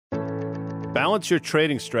Balance your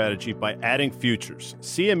trading strategy by adding futures.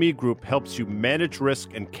 CME Group helps you manage risk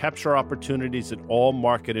and capture opportunities in all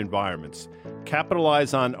market environments.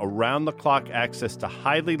 Capitalize on around-the-clock access to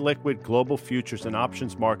highly liquid global futures and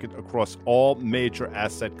options market across all major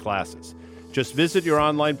asset classes. Just visit your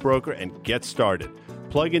online broker and get started.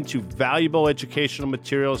 Plug into valuable educational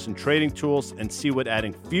materials and trading tools and see what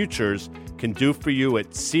adding futures can do for you at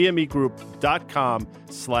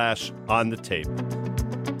cmegroup.com/on-the-tape.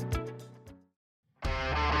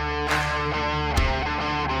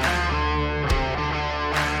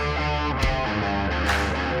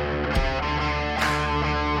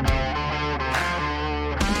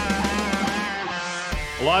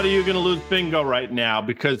 A lot of you are going to lose bingo right now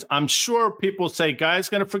because I'm sure people say, Guy's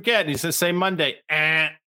going to forget. And he's going to say Monday.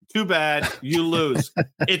 Too bad. You lose.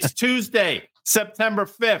 It's Tuesday, September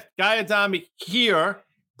 5th. Guy Adami here,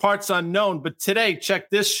 parts unknown. But today,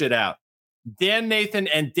 check this shit out. Dan Nathan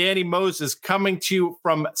and Danny Moses coming to you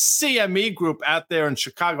from CME Group out there in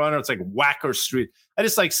Chicago. I know it's like Wacker Street. I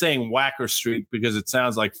just like saying Wacker Street because it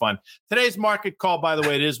sounds like fun. Today's market call, by the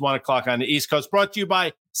way, it is 1 o'clock on the East Coast, brought to you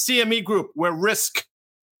by CME Group, where risk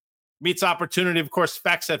meets opportunity. Of course,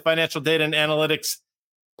 FactSet Financial Data and Analytics,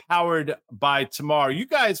 powered by Tomorrow. You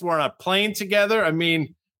guys were on a plane together. I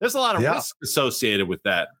mean, there's a lot of risk associated with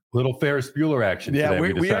that. Little Ferris Bueller action. Yeah,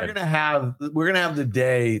 today, we're gonna have the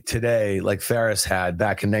day today like Ferris had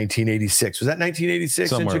back in 1986. Was that 1986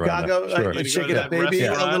 Somewhere in Chicago? Sure. Shake it up, baby,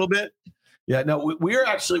 a little bit. Yeah, no, we're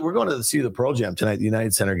going to see the Pearl Jam tonight, the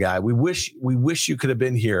United Center guy. We wish you could have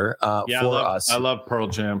been here us. I love Pearl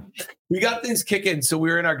Jam. We got things kicking. So we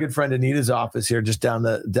were in our good friend Anita's office here, just down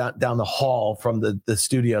the hall from the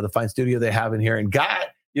studio, the fine studio they have in here. And Guy,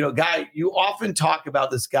 you often talk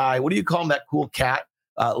about this guy. What do you call him? That cool cat?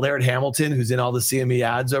 Laird Hamilton, who's in all the CME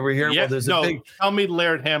ads over here. Yeah, tell me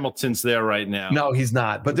Laird Hamilton's there right now. No, he's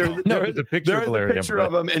not. But there's a picture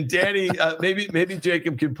of him. And Danny, maybe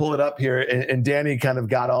Jacob can pull it up here. And Danny kind of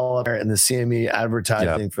got all of there in the CME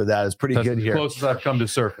advertising for that. It's pretty good here. Closest I've come to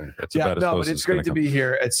surfing. That's about as close. But it's great to be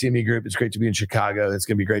here at CME Group. It's great to be in Chicago. It's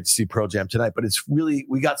going to be great to see Pearl Jam tonight. But it's really,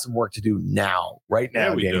 we got some work to do right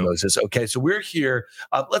now, Danny Moses. Okay, so we're here.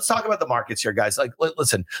 Let's talk about the markets here, guys. Like,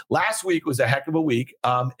 listen, last week was a heck of a week.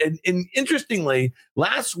 And interestingly,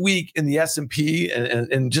 last week in the S&P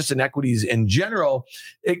and just in equities in general,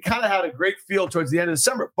 it kind of had a great feel towards the end of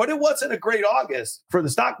December, but it wasn't a great August for the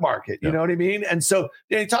stock market. You know what I mean? And so,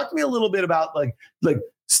 Danny, talk to me a little bit about like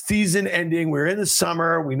season ending. We're in the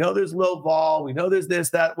summer. We know there's low vol. We know there's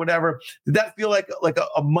this, that, whatever. Did that feel like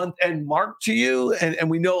a month end mark to you? And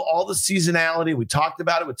we know all the seasonality. We talked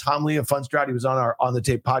about it with Tom Lee of Fund Strat. He was on our On the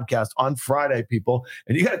Tape podcast on Friday, people.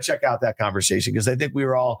 And you got to check out that conversation because I think we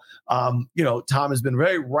were all, Tom has been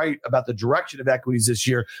very right about the direction of equities this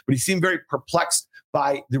year, but he seemed very perplexed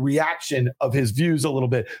by the reaction of his views a little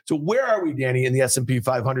bit. So where are we, Danny, in the S&P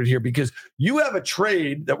 500 here? Because you have a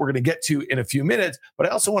trade that we're going to get to in a few minutes, but I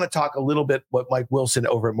also want to talk a little bit what Mike Wilson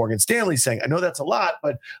over at Morgan Stanley is saying. I know that's a lot,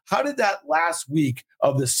 but how did that last week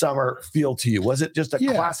of the summer feel to you? Was it just a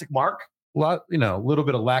classic mark? A little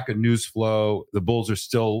bit of lack of news flow. The bulls are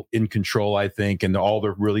still in control, I think, and all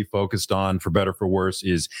they're really focused on, for better for worse,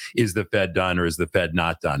 is the Fed done or is the Fed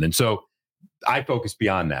not done? And so I focus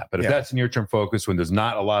beyond that. But if that's near-term focus, when there's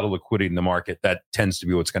not a lot of liquidity in the market, that tends to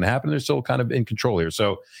be what's going to happen. They're still kind of in control here.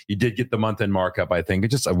 So you did get the month-end markup, I think.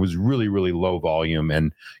 It was really, really low volume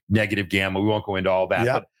and negative gamma. We won't go into all that.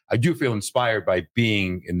 But I do feel inspired by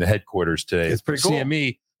being in the headquarters today. It's pretty cool.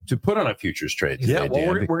 CME to put on a futures trade today.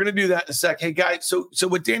 We're going to do that in a sec. Hey, guys, so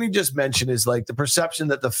what Danny just mentioned is like the perception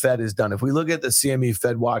that the Fed has done. If we look at the CME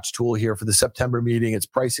Fed Watch tool here for the September meeting, it's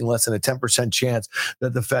pricing less than a 10% chance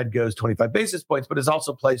that the Fed goes 25 basis points, but it's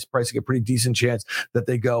also pricing a pretty decent chance that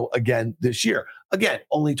they go again this year. Again,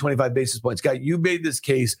 only 25 basis points. Guy, you made this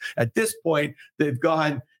case. At this point, they've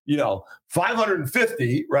gone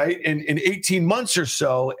 550, right, in 18 months or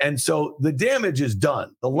so. And so the damage is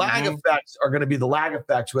done. The lag effects are going to be the lag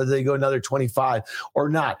effects, whether they go another 25 or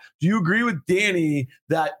not. Do you agree with Danny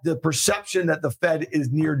that the perception that the Fed is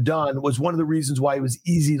near done was one of the reasons why it was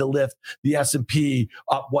easy to lift the S&P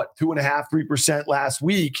up, 2.5%, 3% last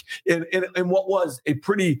week in what was a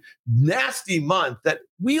pretty nasty month that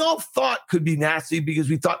we all thought could be nasty because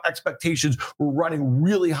we thought expectations were running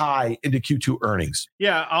really high into Q2 earnings?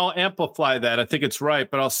 Yeah, I'll amplify that. I think it's right.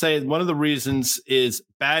 But I'll say one of the reasons is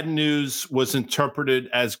bad news was interpreted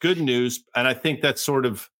as good news. And I think that sort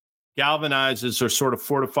of galvanizes or sort of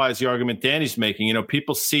fortifies the argument Danny's making.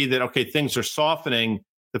 People see that, okay, things are softening.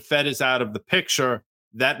 The Fed is out of the picture.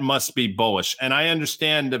 That must be bullish. And I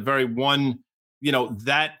understand the very one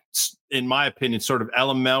that's, in my opinion, sort of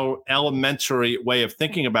elementary way of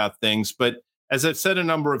thinking about things. But as I've said a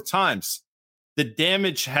number of times, the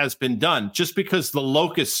damage has been done. Just because the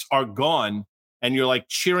locusts are gone and you're like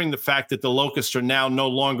cheering the fact that the locusts are now no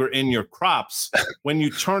longer in your crops, when you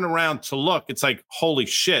turn around to look, it's like, holy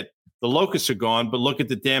shit, the locusts are gone, but look at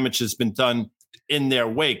the damage that's been done in their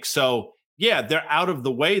wake. So yeah, they're out of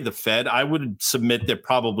the way, the Fed. I would submit they're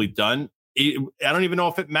probably done. I don't even know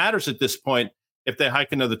if it matters at this point if they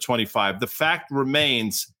hike another 25. The fact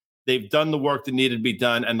remains they've done the work that needed to be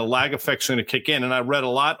done, and the lag effects are going to kick in. And I read a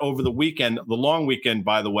lot over the weekend, the long weekend,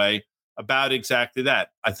 by the way, about exactly that.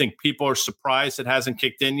 I think people are surprised it hasn't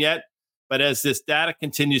kicked in yet. But as this data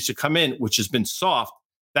continues to come in, which has been soft,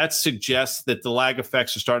 that suggests that the lag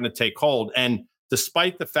effects are starting to take hold. And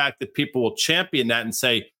despite the fact that people will champion that and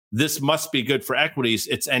say, this must be good for equities,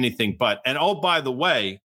 it's anything but. And oh, by the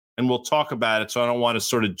way, and we'll talk about it, so I don't want to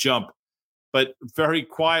sort of jump, but very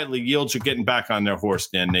quietly, yields are getting back on their horse,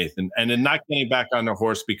 Dan Nathan. And they're not getting back on their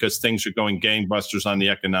horse because things are going gangbusters on the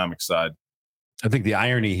economic side. I think the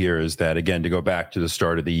irony here is that, again, to go back to the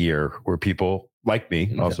start of the year, where people like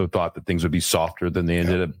me also thought that things would be softer than they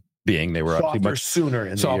ended up being. They were softer up much sooner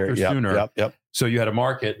in the year. Sooner. Yep. So you had a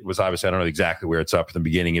market was obviously, I don't know exactly where it's up at the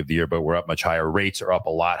beginning of the year, but we're up much higher. Rates are up a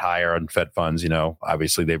lot higher on Fed funds.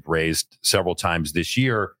 Obviously they've raised several times this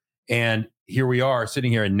year. And here we are sitting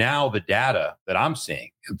here. And now the data that I'm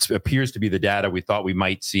seeing, it appears to be the data we thought we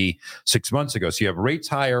might see 6 months ago. So you have rates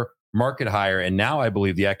higher, market higher. And now I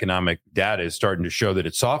believe the economic data is starting to show that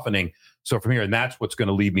it's softening. So from here, and that's what's going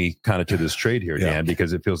to lead me kind of to this trade here, Dan,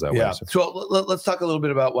 because it feels that way. So let's talk a little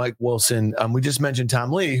bit about Mike Wilson. We just mentioned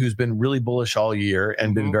Tom Lee, who's been really bullish all year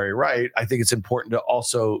and been very right. I think it's important to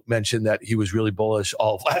also mention that he was really bullish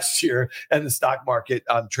all of last year, and the stock market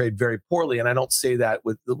traded very poorly. And I don't say that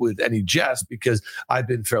with any jest, because I've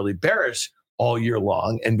been fairly bearish all year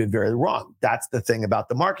long and been very wrong. That's the thing about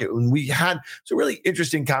the market. When we had a really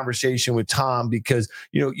interesting conversation with Tom, because,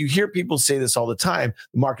 you hear people say this all the time,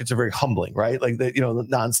 the markets are very humbling, right? Like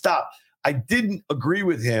nonstop. I didn't agree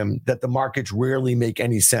with him that the markets rarely make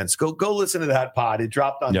any sense. Go listen to that pod. It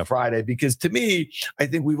dropped on Friday, because to me, I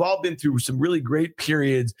think we've all been through some really great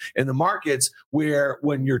periods in the markets where,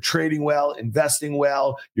 when you're trading well, investing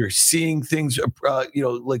well, you're seeing things,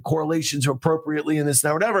 like correlations appropriately in this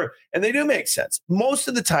and whatever, and they do make sense. Most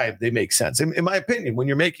of the time they make sense, in my opinion, when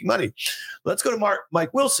you're making money. Let's go to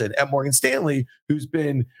Mike Wilson at Morgan Stanley, who's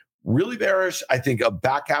been really bearish, I think, a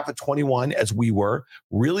back half of 21, as we were,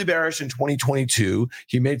 really bearish in 2022.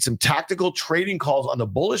 He made some tactical trading calls on the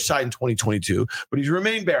bullish side in 2022, but he's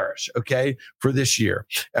remained bearish, for this year.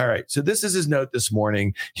 All right. So this is his note this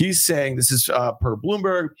morning. He's saying, this is per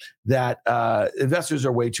Bloomberg, that investors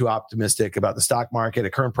are way too optimistic about the stock market.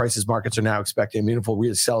 At current prices, markets are now expecting a meaningful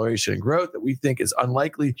reacceleration in growth that we think is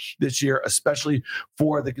unlikely this year, especially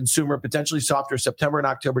for the consumer. Potentially softer September and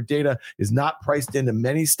October data is not priced into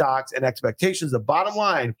many stocks and expectations. The bottom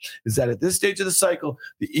line is that at this stage of the cycle,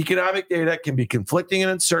 the economic data can be conflicting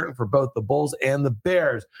and uncertain for both the bulls and the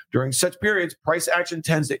bears. During such periods, price action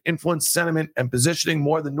tends to influence sentiment and positioning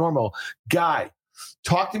more than normal. Guy,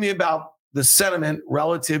 talk to me about the sentiment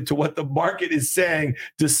relative to what the market is saying,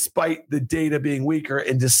 despite the data being weaker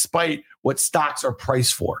and despite what stocks are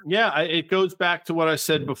priced for. Yeah, it goes back to what I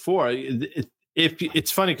said before. If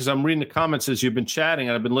it's funny, because I'm reading the comments as you've been chatting,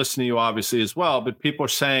 and I've been listening to you obviously as well, but people are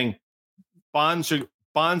saying bonds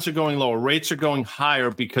are going lower, rates are going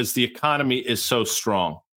higher because the economy is so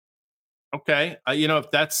strong. Okay.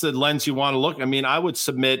 If that's the lens you want to look, I would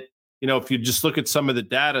submit, if you just look at some of the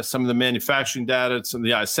data, some of the manufacturing data, some of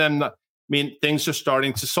the ISM, things are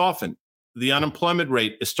starting to soften. The unemployment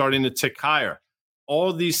rate is starting to tick higher. All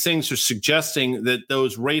of these things are suggesting that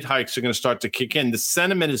those rate hikes are going to start to kick in. The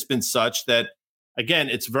sentiment has been such that, again,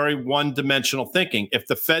 it's very one-dimensional thinking. If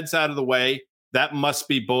the Fed's out of the way, that must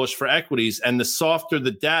be bullish for equities. And the softer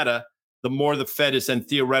the data, the more the Fed is then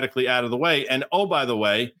theoretically out of the way. And oh, by the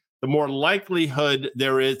way, the more likelihood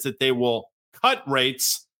there is that they will cut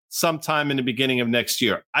rates sometime in the beginning of next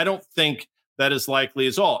year. I don't think that is likely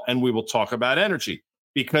at all. And we will talk about energy,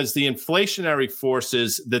 because the inflationary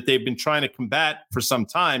forces that they've been trying to combat for some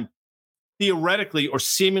time, theoretically or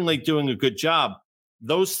seemingly doing a good job,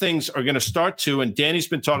 those things are going to start to, and Danny's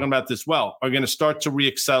been talking about this well, are going to start to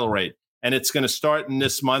reaccelerate. And it's going to start in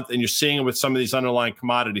this month, and you're seeing it with some of these underlying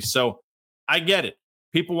commodities. So I get it.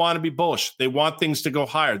 People want to be bullish. They want things to go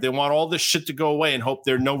higher. They want all this shit to go away and hope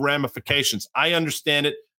there are no ramifications. I understand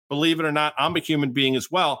it. Believe it or not, I'm a human being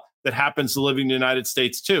as well that happens to live in the United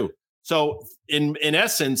States too. So in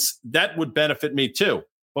essence, that would benefit me too.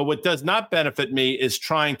 But what does not benefit me is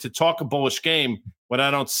trying to talk a bullish game when I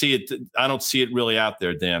don't see it really out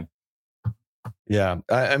there, Dan. Yeah.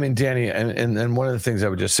 I mean, Danny, and one of the things I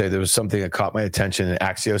would just say, there was something that caught my attention in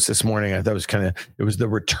Axios this morning. I thought it was the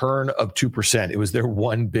return of 2%. It was their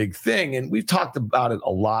one big thing. And we've talked about it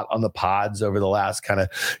a lot on the pods over the last kind of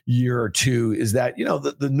year or two, is that,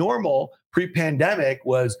 the normal pre-pandemic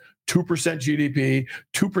was 2% GDP,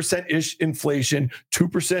 2%-ish inflation,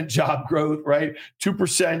 2% job growth, right?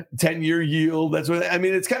 2% 10-year yield. That's what I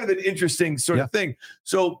mean. It's kind of an interesting sort of thing.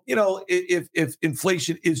 So, if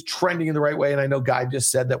inflation is trending in the right way, and I know Guy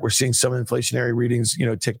just said that we're seeing some inflationary readings,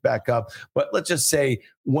 tick back up, but let's just say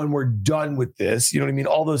when we're done with this,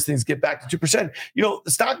 all those things get back to 2%.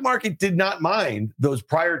 The stock market did not mind those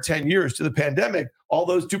prior 10 years to the pandemic. All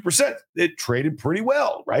those 2%, it traded pretty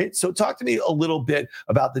well, right? So talk to me a little bit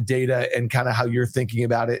about the data and kind of how you're thinking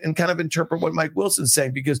about it, and kind of interpret what Mike Wilson's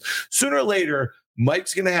saying, because sooner or later,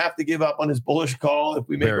 Mike's going to have to give up on his bullish call if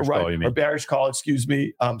we make bearish call, excuse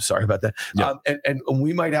me. I'm sorry about that. Yeah. And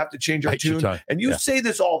we might have to change our tune. And you say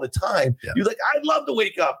this all the time. Yeah. You're like, I'd love to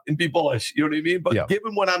wake up and be bullish. You know what I mean? But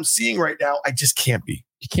given what I'm seeing right now, I just can't be.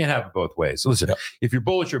 You can't have it both ways. Listen, if you're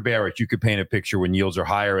bullish or bearish, you could paint a picture when yields are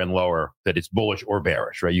higher and lower that it's bullish or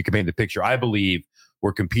bearish, right? You can paint the picture. I believe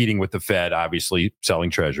we're competing with the Fed, obviously,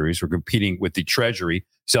 selling treasuries. We're competing with the Treasury,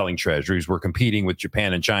 selling treasuries. We're competing with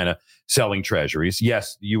Japan and China, selling treasuries.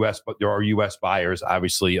 Yes, the U.S., but there are U.S. buyers,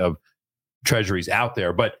 obviously, of treasuries out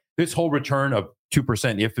there. But this whole return of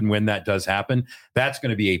 2%, if and when that does happen, that's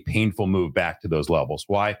going to be a painful move back to those levels.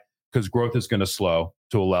 Why? Because growth is going to slow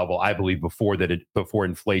to a level, I believe, before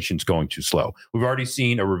inflation's going to slow. We've already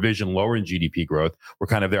seen a revision lower in GDP growth. We're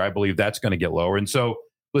kind of there. I believe that's going to get lower. And so,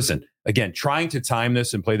 listen, again, trying to time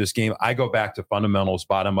this and play this game, I go back to fundamentals,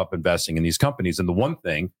 bottom-up investing in these companies. And the one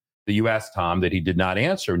thing that you asked Tom that he did not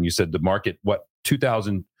answer, and you said the market,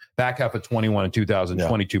 back half of 21 and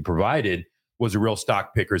 2022 provided, was a real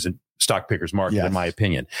stock pickers market, in my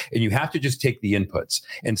opinion. And you have to just take the inputs.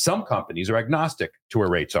 And some companies are agnostic to where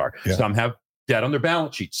rates are. Yeah. Some have debt on their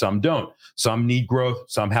balance sheet. Some don't. Some need growth.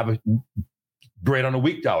 Some have a great on a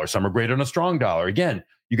weak dollar. Some are great on a strong dollar. Again,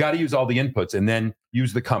 you got to use all the inputs and then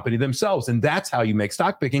use the company themselves. And that's how you make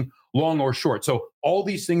stock picking, long or short. So all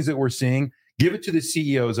these things that we're seeing, give it to the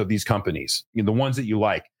CEOs of these companies, the ones that you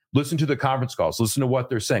like. Listen to the conference calls, listen to what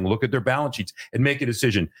they're saying, look at their balance sheets, and make a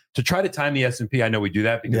decision. To try to time the S&P, I know we do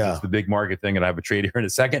that because it's the big market thing, and I have a trade here in a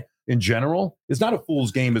second. In general, it's not a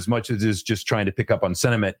fool's game as much as it is just trying to pick up on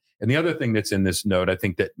sentiment. And the other thing that's in this note, I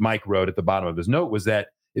think that Mike wrote at the bottom of his note, was that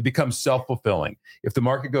it becomes self-fulfilling. If the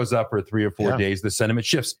market goes up for 3 or 4 days, the sentiment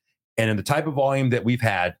shifts. And in the type of volume that we've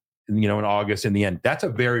had, in August, in the end, that's a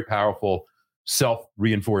very powerful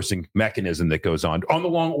self-reinforcing mechanism that goes on the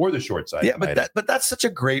long or the short side. Yeah, but that's such a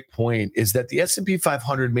great point, is that the S&P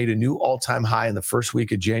 500 made a new all-time high in the first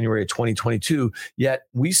week of January of 2022, yet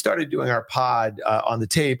we started doing our pod on the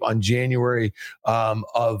tape on January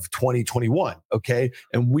of 2021, okay?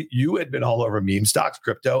 And you had been all over meme stocks,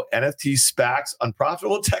 crypto, NFTs, SPACs,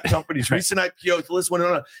 unprofitable tech companies, recent IPOs, the list went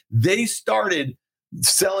on. They started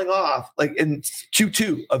selling off like in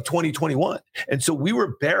Q2 of 2021. And so we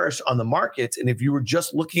were bearish on the markets. And if you were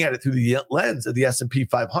just looking at it through the lens of the S&P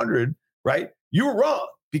 500, right, you were wrong,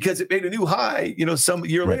 because it made a new high, some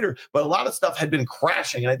year later. But a lot of stuff had been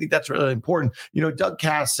crashing. And I think that's really important. Doug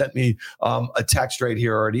Cass sent me a text right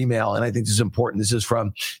here, or an email. And I think this is important. This is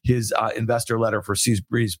from his investor letter for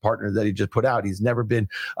Seabreeze Partner that he just put out. He's never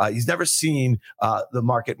seen the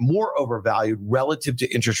market more overvalued relative to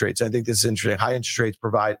interest rates. I think this is interesting. High interest rates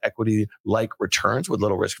provide equity-like returns with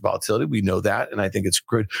little risk of volatility. We know that. And I think it's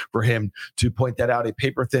good for him to point that out. A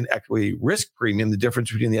paper-thin equity risk premium, the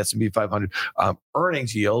difference between the S&P 500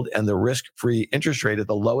 earnings yield and the risk-free interest rate at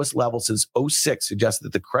the lowest level since 2006, suggests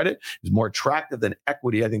that the credit is more attractive than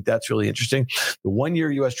equity. I think that's really interesting. The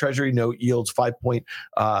 1-year U.S. Treasury note yields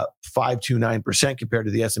 5.529% compared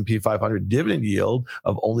to the S&P 500 dividend yield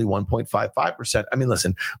of only 1.55%. I mean,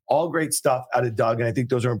 listen, all great stuff out of Doug, and I think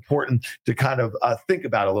those are important to kind of think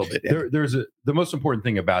about a little bit. The most important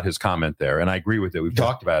thing about his comment there, and I agree with it, we've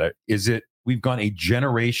talked about it, is that we've gone a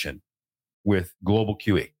generation with global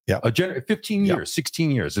QE. 15 years, 16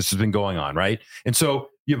 years, this has been going on, right? And so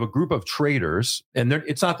you have a group of traders, and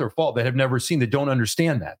it's not their fault. They have never seen, they don't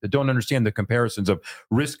understand that. They don't understand the comparisons of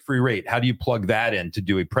risk-free rate. How do you plug that in to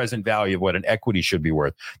do a present value of what an equity should be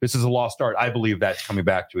worth? This is a lost art. I believe that's coming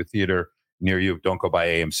back to a theater near you. Don't go by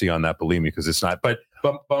AMC on that, believe me, because it's not. But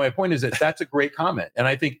my point is that that's a great comment. And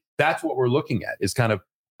I think that's what we're looking at, is kind of,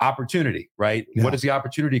 opportunity, right? Yeah. What is the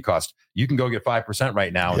opportunity cost? You can go get 5%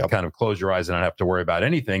 right now and kind of close your eyes and not have to worry about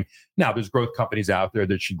anything. Now, there's growth companies out there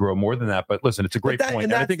that should grow more than that. But listen, it's a great point.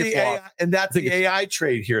 And I think it's AI, and that's the AI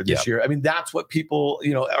trade here this year. I mean, that's what people,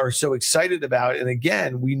 are so excited about. And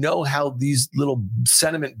again, we know how these little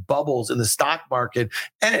sentiment bubbles in the stock market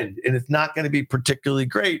end, and it's not going to be particularly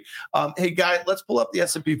great. Hey, guys, let's pull up the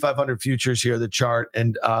S&P 500 futures here, the chart.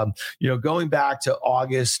 And, going back to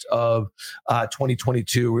August of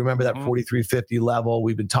 2022, remember that 4350 level.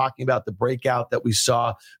 We've been talking about the breakout that we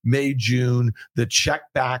saw May, June, the check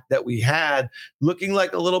back that we had, looking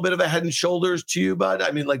like a little bit of a head and shoulders to you, bud.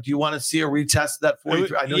 I mean, like, do you want to see a retest of that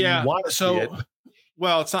 43? I know you want to see it.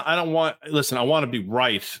 Well, it's not. I want to be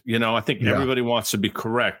right. I think everybody wants to be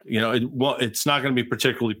correct. It's not going to be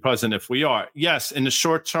particularly pleasant if we are. Yes, in the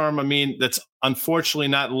short term, I mean, that's unfortunately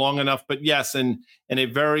not long enough. But yes, in a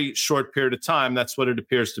very short period of time, that's what it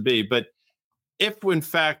appears to be. But if, in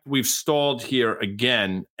fact, we've stalled here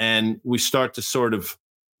again and we start to sort of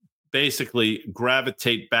basically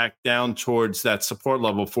gravitate back down towards that support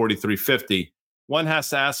level 4350, one has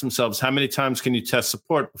to ask themselves, how many times can you test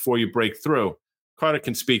support before you break through? Carter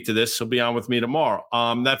can speak to this. He'll be on with me tomorrow.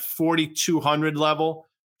 That 4,200 level,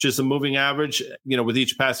 which is the moving average, with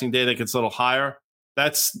each passing day that gets a little higher,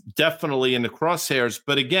 that's definitely in the crosshairs.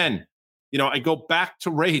 But again, I go back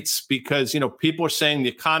to rates because, people are saying the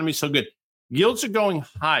economy's so good. Yields are going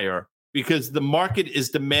higher because the market is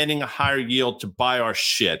demanding a higher yield to buy our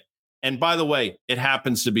shit. And by the way, it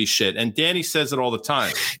happens to be shit. And Danny says it all the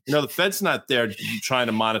time. The Fed's not there trying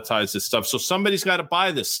to monetize this stuff. So somebody's got to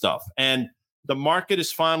buy this stuff. And the market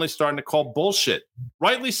is finally starting to call bullshit.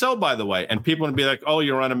 Rightly so, by the way. And people will be like, oh,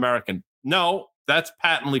 you're un-American. No, that's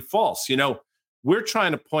patently false. We're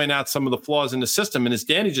trying to point out some of the flaws in the system. And as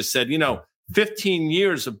Danny just said, 15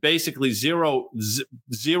 years of basically zero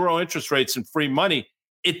interest rates and free money,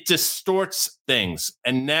 it distorts things.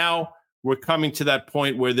 And now we're coming to that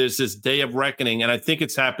point where there's this day of reckoning. And I think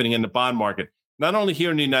it's happening in the bond market, not only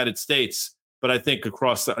here in the United States, but I think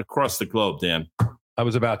across the globe, Dan. I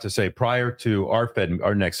was about to say, prior to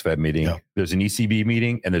our next Fed meeting, there's an ECB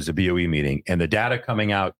meeting and there's a BOE meeting. And the data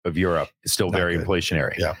coming out of Europe is still very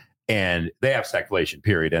inflationary. Yeah. And they have stagflation,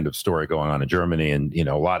 period, end of story going on in Germany. And,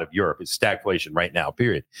 a lot of Europe is stagflation right now,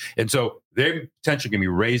 period. And so they're potentially going to be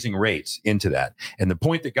raising rates into that. And the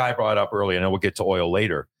point that Guy brought up earlier, and we'll get to oil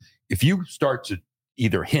later, if you start to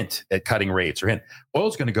either hint at cutting rates or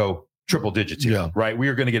oil's going to go triple digits here, right? We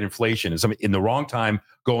are going to get inflation in the wrong time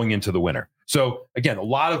going into the winter. So again, a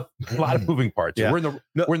lot of moving parts. Yeah. We're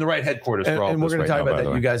in the right headquarters for all and this. And we're going to talk about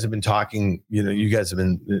that. You guys have been talking. You guys have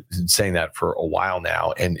been saying that for a while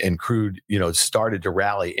now, and crude, started to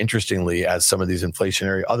rally. Interestingly, as some of these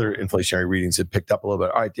other inflationary readings had picked up a little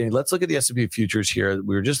bit. All right, Danny, let's look at the S&P futures here.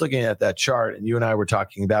 We were just looking at that chart, and you and I were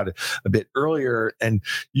talking about it a bit earlier. And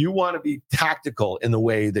you want to be tactical in the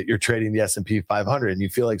way that you're trading the S&P 500, and you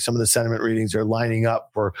feel like some of the sentiment readings are lining up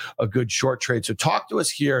for a good short trade. So talk to us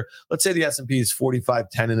here. Let's say the S&P is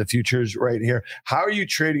 45.10 in the futures right here. How are you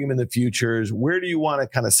trading them in the futures? Where do you want to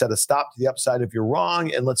kind of set a stop to the upside if you're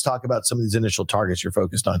wrong? And let's talk about some of these initial targets you're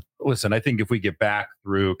focused on. Listen, I think if we get back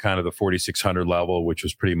through kind of the 4,600 level, which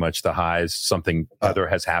was pretty much the highs, something other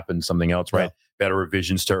has happened, something else, right? Better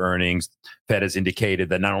revisions to earnings. Fed has indicated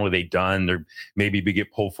that not only are they done, they're maybe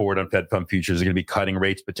get pulled forward on Fed fund futures. They're going to be cutting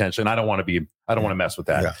rates potentially. And I don't want to mess with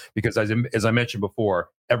that because as I mentioned before,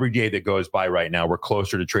 every day that goes by right now, we're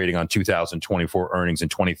closer to trading on 2024 earnings, and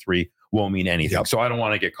 23 won't mean anything. So I don't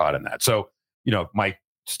want to get caught in that. So, my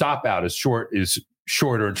stop out is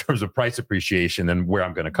shorter in terms of price appreciation than where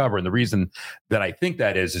I'm going to cover. And the reason that I think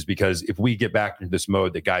that is because if we get back into this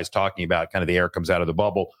mode that Guy's talking about, kind of the air comes out of the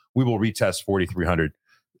bubble, we will retest 4,300,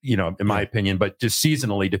 in my opinion, but just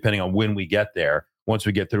seasonally, depending on when we get there, once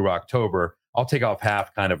we get through October, I'll take off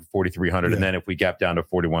half kind of 4,300. And then if we gap down to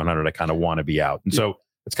 4,100, I kind of want to be out. And so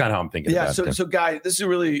that's kind of how I'm thinking about it. So Guy, this is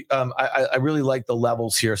really, I really like the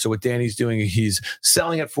levels here. So what Danny's doing, he's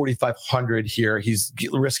selling at 4,500 here. He's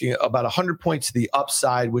risking about 100 points to the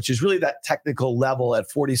upside, which is really that technical level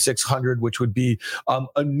at 4,600, which would be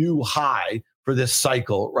a new high for this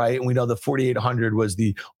cycle, right? And we know the 4,800 was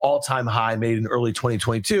the all-time high made in early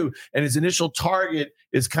 2022. And his initial target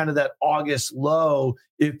is kind of that August low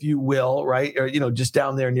if you will, right? Or, just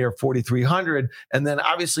down there near 4,300. And then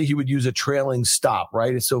obviously he would use a trailing stop,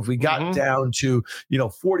 right? So if we got down to,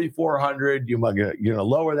 4,400, you're going to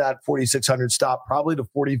lower that 4,600 stop probably to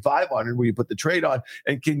 4,500 where you put the trade on.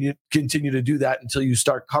 And can you continue to do that until you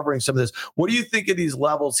start covering some of this? What do you think of these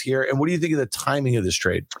levels here? And what do you think of the timing of this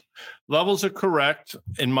trade? Levels are correct,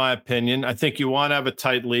 in my opinion. I think you want to have a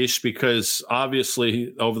tight leash because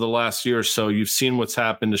obviously over the last year or so, you've seen what's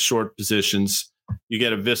happened to short positions. You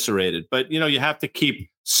get eviscerated. But, you have to keep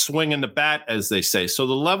swinging the bat, as they say. So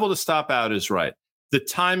the level to stop out is right. The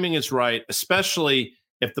timing is right, especially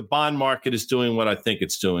if the bond market is doing what I think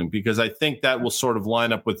it's doing, because I think that will sort of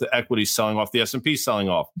line up with the equity selling off, the S&P selling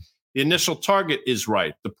off. The initial target is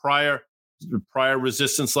right. The prior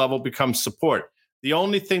resistance level becomes support. The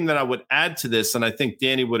only thing that I would add to this, and I think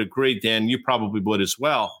Danny would agree, Dan, you probably would as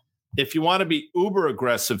well. If you want to be uber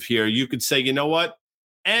aggressive here, you could say, you know what?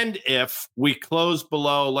 And if we close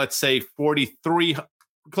below, let's say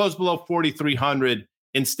 4,300,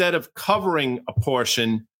 instead of covering a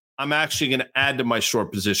portion, I'm actually going to add to my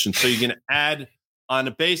short position. So you're going to add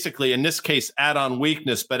on basically, in this case, add on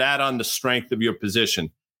weakness, but add on the strength of your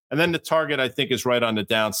position. And then the target, I think, is right on the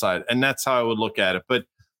downside. And that's how I would look at it. But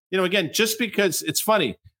again, just because it's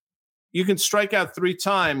funny, you can strike out 3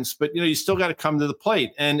 times, but, you still got to come to the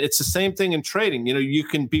plate. And it's the same thing in trading. You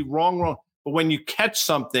can be wrong. But when you catch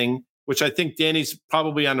something, which I think Danny's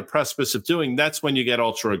probably on the precipice of doing, that's when you get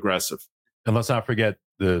ultra aggressive. And let's not forget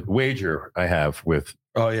the wager I have with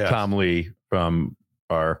Tom Lee from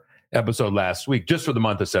our episode last week, just for the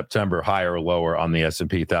month of September, higher or lower on the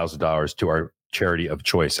S&P, $1,000 to our charity of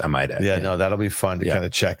choice, I might add. Yeah, no, that'll be fun to kind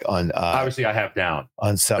of check on. Obviously, I have down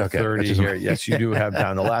on Sep 30 here. Yes, you do have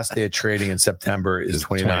down. The last day of trading in September is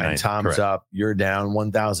 29. Tom's correct. Up. You're down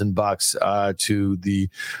 $1,000 to the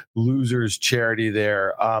losers charity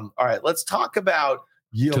there. All right, let's talk about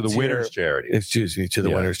yields to the winners charity. Excuse me, to the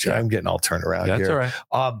winners charity. I'm getting all turned around here. That's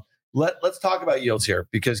all right. Let's talk about yields here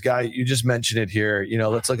because, Guy, you just mentioned it here.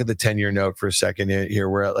 Let's look at the 10-year note for a second here.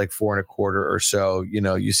 We're at like 4.25 or so.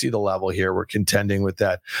 You see the level here. We're contending with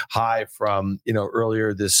that high from,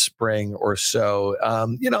 earlier this spring or so.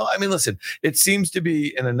 Listen, it seems to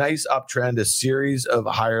be in a nice uptrend, a series of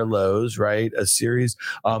higher lows, right? A series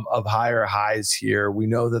of higher highs here. We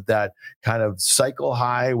know that kind of cycle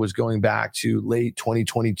high was going back to late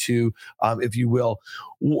 2022, if you will.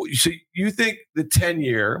 So you think the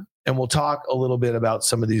 10-year, and we'll talk a little bit about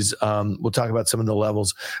some of these. We'll talk about some of the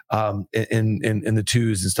levels in the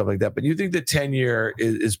twos and stuff like that. But you think the 10-year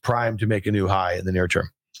is primed to make a new high in the near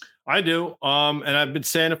term? I do. And I've been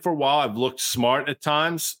saying it for a while. I've looked smart at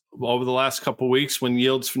times over the last couple of weeks when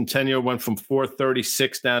yields from 10-year went from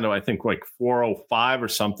 436 down to, I think, like 405 or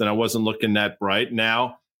something. I wasn't looking that bright.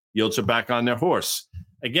 Now yields are back on their horse.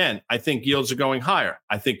 Again, I think yields are going higher.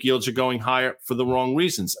 I think yields are going higher for the wrong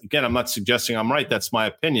reasons. Again, I'm not suggesting I'm right. That's my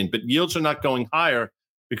opinion. But yields are not going higher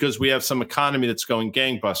because we have some economy that's going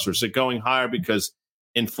gangbusters. They're going higher because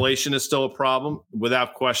inflation is still a problem,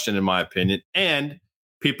 without question, in my opinion. And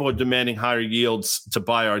people are demanding higher yields to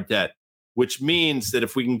buy our debt, which means that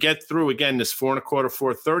if we can get through, again, this 4.25,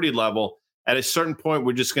 430 level, at a certain point,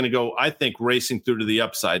 we're just going to go, I think, racing through to the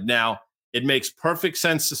upside. Now, it makes perfect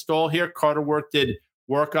sense to stall here. Carter did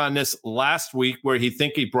work on this last week where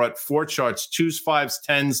he brought 4 charts, 2s, 5s,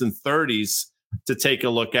 10s, and 30s to take a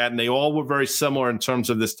look at. And they all were very similar in terms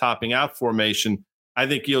of this topping out formation. I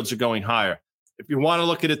think yields are going higher. If you want to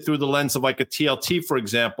look at it through the lens of like a TLT, for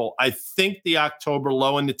example, I think the October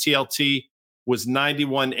low in the TLT was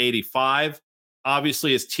 91.85.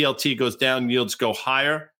 Obviously, as TLT goes down, yields go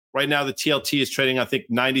higher. Right now, the TLT is trading, I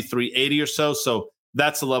think, 93.80 or so. So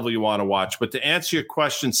that's the level you want to watch. But to answer your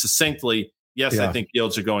question succinctly, yes, I think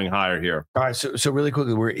yields are going higher here. All right. So really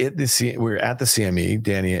quickly, we're at the CME,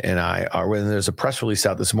 Danny and I are. When there's a press release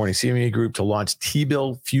out this morning, CME Group to launch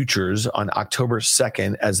T-bill futures on October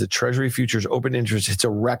 2nd as the Treasury futures open interest hits a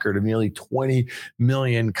record of nearly 20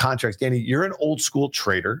 million contracts. Danny, you're an old school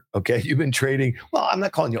trader. Okay, you've been trading. Well, I'm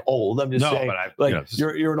not calling you old. I'm just saying, but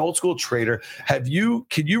you're an old school trader. Can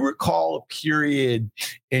you recall a period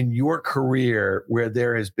in your career where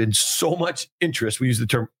there has been so much interest? We use the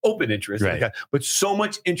term open interest. Right. But so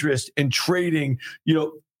much interest in trading,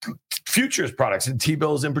 futures products and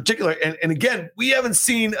T-bills in particular. And again, we haven't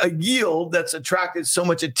seen a yield that's attracted so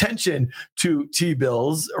much attention to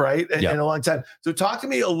T-bills, right? In a long time. So talk to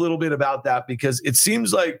me a little bit about that, because it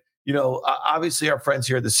seems like obviously our friends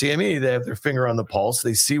here at the CME, they have their finger on the pulse.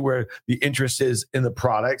 They see where the interest is in the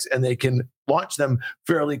products, and they can launch them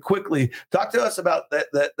fairly quickly. Talk to us about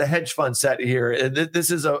the hedge fund set here.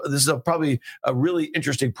 This is probably a really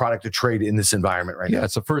interesting product to trade in this environment right now. Yeah,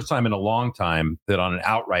 it's the first time in a long time that on an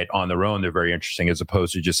outright on their own, they're very interesting, as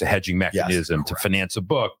opposed to just a hedging mechanism to finance a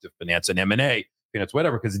book, to finance an M&A, finance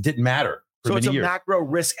whatever, because it didn't matter. So it's a macro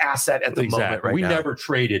risk asset at the moment right we now. never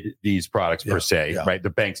traded these products per se, right? The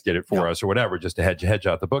banks did it for us or whatever, just to hedge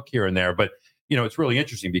out the book here and there. But, it's really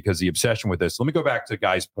interesting because the obsession with this. Let me go back to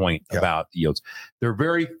Guy's point about yields. There are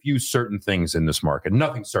very few certain things in this market,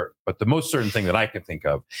 nothing certain, but the most certain thing that I can think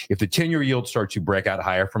of, if the 10-year yield starts to break out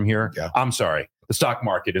higher from here, I'm sorry, the stock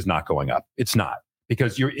market is not going up. It's not.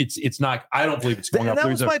 Because it's not. I don't believe it's going up. That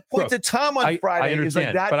was my point to Tom on Friday. I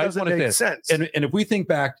understand, that doesn't make sense. And if we think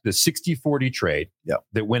back to the 60-40 trade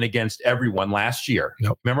that went against everyone last year,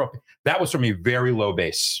 remember that was from a very low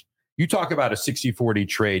base. You talk about a 60-40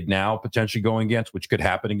 trade now potentially going against, which could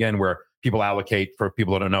happen again, where people allocate, for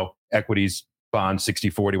people that don't know, equities, bonds,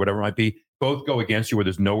 60-40, whatever it might be, both go against you where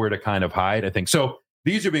there's nowhere to kind of hide. I think so.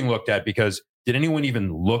 These are being looked at because did anyone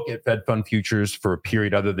even look at Fed fund futures for a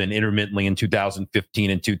period other than intermittently in 2015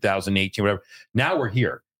 and 2018, whatever? Now we're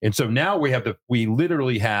here. And so now we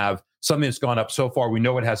literally have something that's gone up so far. We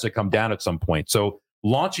know it has to come down at some point. So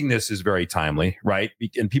launching this is very timely, right?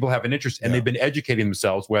 And people have an interest, and they've been educating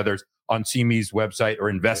themselves, whether it's on CME's website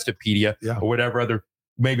or Investopedia or whatever other,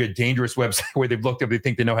 maybe a dangerous website where they've looked up, they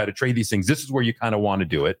think they know how to trade these things. This is where you kind of want to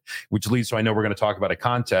do it, which leads to, I know we're going to talk about a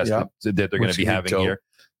contest that they're going to be having here.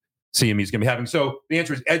 CME is going to be having. So the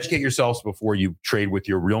answer is educate yourselves before you trade with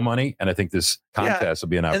your real money. And I think this contest will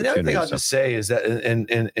be an opportunity. And the other thing I'll just say is that,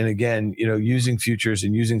 and again, using futures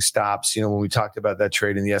and using stops, when we talked about that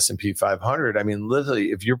trade in the S&P 500, I mean,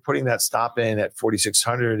 literally, if you're putting that stop in at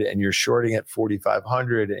 4,600 and you're shorting at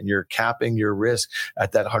 4,500 and you're capping your risk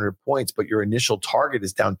at that 100 points, but your initial target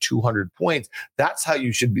is down 200 points, that's how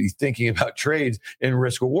you should be thinking about trades in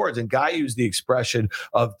risk rewards. And Guy used the expression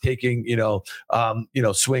of taking,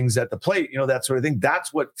 swings at the plate, that sort of thing.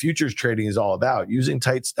 That's what futures trading is all about: using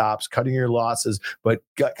tight stops, cutting your losses, but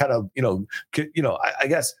kind of, I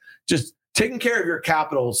guess just taking care of your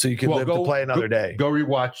capital so you can live to play another day. Go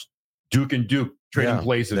rewatch Duke and Duke Trading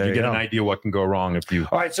Places. You get an idea what can go wrong if you.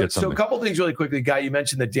 All right, so a couple things really quickly, Guy. You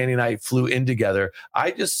mentioned that Danny and I flew in together.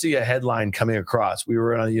 I just see a headline coming across. We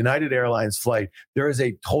were on a United Airlines flight. There is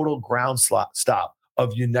a total ground stop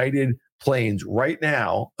of United planes right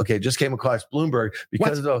now. Okay, just came across Bloomberg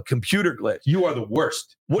because of a computer glitch. You are the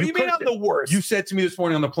worst. What do you mean I'm the worst? You said to me this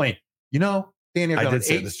morning on the plane, Danny, I've done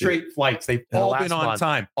 8 straight flights. They've all been on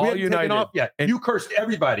time. All United. Off yet. And you cursed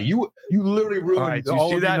everybody. You literally ruined all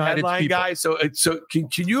you see that United headline, people. Guy? So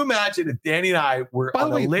can you imagine if Danny and I were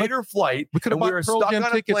on a later flight and we were stuck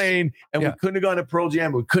on a plane and we couldn't have gone to Pearl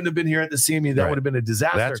Jam, we couldn't have been here at the CME. That would have been a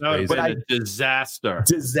disaster. That's crazy. A disaster.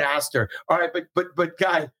 Disaster. All right, but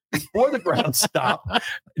Guy, before the ground stop,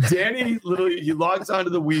 Danny he logs onto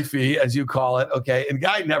the Wi-Fi, as you call it, okay? And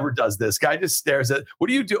Guy never does this. Guy just stares at, what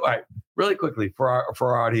do you do? All right, really quickly for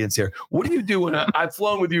our audience here. What do you do when I've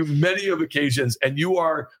flown with you many of occasions and you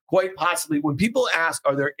are quite possibly, when people ask,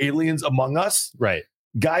 are there aliens among us? Right.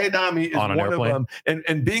 Guy Adami is one of them,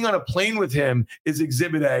 and being on a plane with him is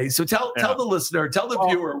Exhibit A. So tell the listener, tell the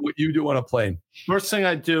viewer what you do on a plane. First thing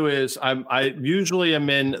I do is I usually am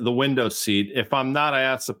in the window seat. If I'm not, I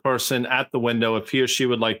ask the person at the window if he or she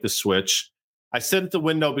would like to switch. I sit at the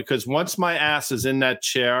window because once my ass is in that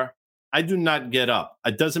chair, I do not get up.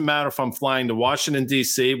 It doesn't matter if I'm flying to Washington,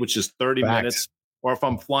 D.C., which is 30 minutes, or if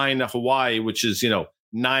I'm flying to Hawaii, which is,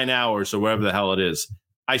 9 hours or wherever the hell it is.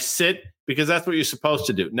 I sit because that's what you're supposed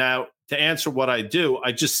to do. Now, to answer what I do,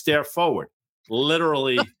 I just stare forward,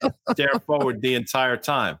 literally stare forward the entire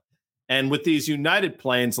time. And with these United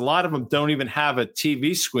planes, a lot of them don't even have a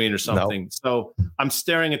TV screen or something. Nope. So I'm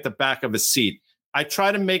staring at the back of a seat. I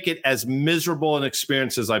try to make it as miserable an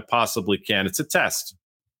experience as I possibly can. It's a test.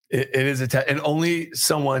 It is a test, and only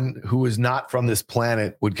someone who is not from this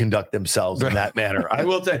planet would conduct themselves in that manner. I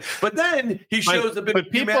will tell you. But then he shows a bit of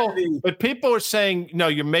humanity. But people are saying, no,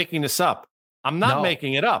 you're making this up. I'm not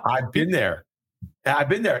making it up. I've been there.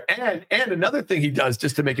 And another thing he does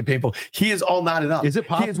just to make it painful, he is all knotted up. Is it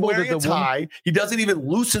possible he is wearing a tie? He doesn't even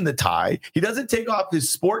loosen the tie. He doesn't take off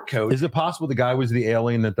his sport coat. Is it possible the guy was the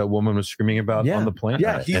alien that the woman was screaming about on the plane?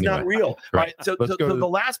 Yeah, he's not real. Right. So the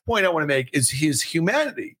last point I want to make is his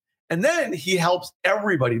humanity. And then he helps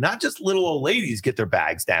everybody, not just little old ladies, get their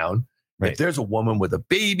bags down. Right. If there's a woman with a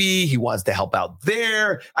baby, he wants to help out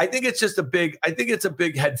there. I think it's a big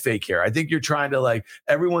head fake here. I think you're trying to, like,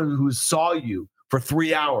 everyone who saw you for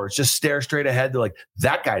 3 hours, just stare straight ahead. They're like,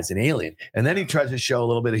 that guy's an alien. And then he tries to show a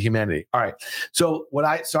little bit of humanity. All right. So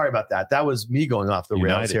sorry about that. That was me going off the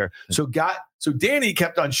rails here. So Danny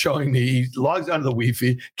kept on showing me, he logs onto the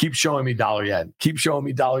Wi-Fi, keeps showing me dollar yen,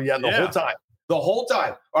 the whole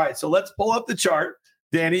time. All right. So let's pull up the chart.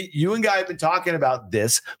 Danny, you and Guy have been talking about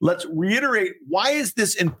this. Let's reiterate, why is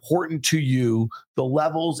this important to you, the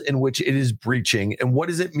levels in which it is breaching, and what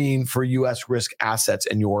does it mean for U.S. risk assets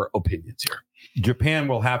and your opinions here? Japan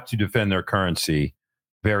will have to defend their currency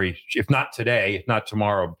if not today, if not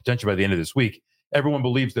tomorrow, potentially by the end of this week. Everyone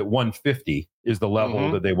believes that 150 is the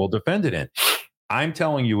level that they will defend it in. I'm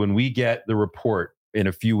telling you, when we get the report in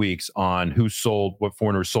a few weeks on what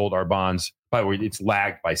foreigners sold our bonds. By the way, it's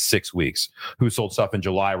lagged by 6 weeks. Who sold stuff in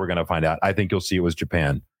July? We're going to find out. I think you'll see it was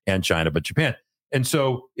Japan and China, but Japan. And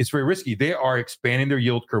so it's very risky. They are expanding their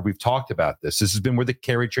yield curve. We've talked about this. This has been where the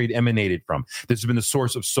carry trade emanated from. This has been the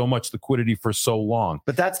source of so much liquidity for so long.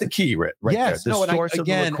 But that's the key, right? Yes. There. The source of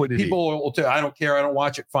the liquidity. People will tell, I don't care. I don't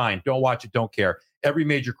watch it. Fine. Don't watch it. Don't care. Every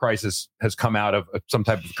major crisis has come out of some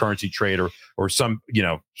type of currency trade or some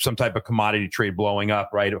type of commodity trade blowing up,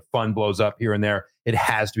 right? A fund blows up here and there. It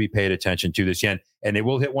has to be paid attention to, this yen, and it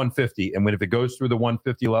will hit 150. And if it goes through the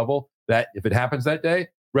 150 level, if it happens that day,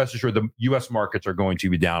 rest assured the U.S. markets are going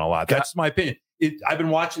to be down a lot. That's my opinion. I've been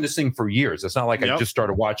watching this thing for years. It's not like I just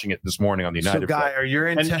started watching it this morning on the United. So, Guy, are you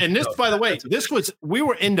and this, by the way, we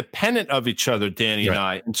were independent of each other, Danny and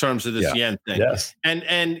I, in terms of this yen thing. Yes. And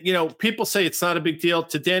people say it's not a big deal.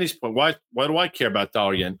 To Danny's point, why do I care about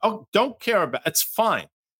dollar yen? Oh, don't care about it's fine.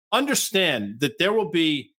 Understand that there will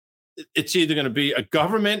be. It's either going to be a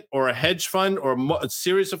government or a hedge fund or a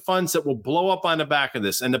series of funds that will blow up on the back of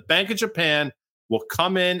this, and the Bank of Japan will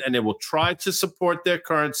come in and they will try to support their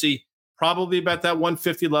currency. Probably about that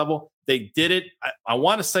 150 level. They did it. I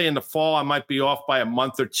want to say in the fall, I might be off by a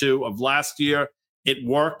month or two of last year. It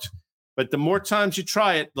worked, but the more times you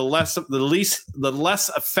try it, the less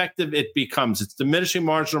effective it becomes. It's diminishing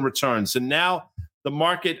marginal returns. And now the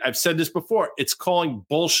market, I've said this before, it's calling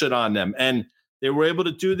bullshit on them. And they were able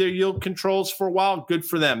to do their yield controls for a while. Good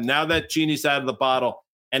for them. Now that genie's out of the bottle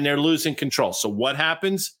and they're losing control. So what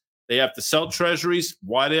happens? They have to sell treasuries.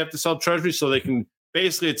 Why do they have to sell treasuries? So they can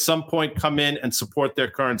basically at some point come in and support their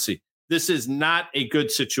currency. This is not a good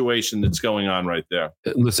situation that's going on right there.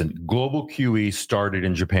 Listen, global QE started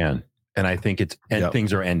in Japan, and I think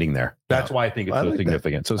things are ending there. That's why I think it's so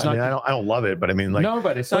significant. That. So it's not. I don't love it, but I mean,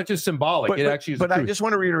 but it's not just symbolic. It actually is. But I just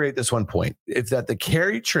want to reiterate this one point: it's that the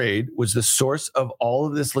carry trade was the source of all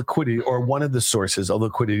of this liquidity, or one of the sources of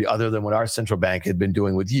liquidity, other than what our central bank had been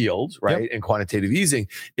doing with yields, right, and quantitative easing.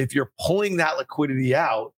 If you're pulling that liquidity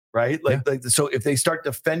out. Right. So if they start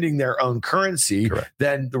defending their own currency,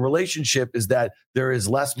 then the relationship is that there is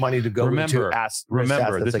less money to go into assets.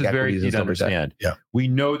 Remember, this is very easy to understand. Yeah. We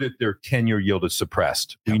know that their 10-year yield is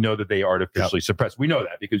suppressed. We know that they artificially suppressed. We know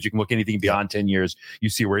that because you can look anything beyond 10 years, you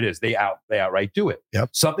see where it is. They outright do it.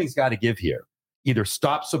 Something's got to give here. Either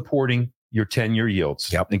stop supporting your 10-year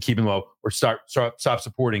yields and keep them low, or stop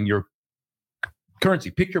supporting your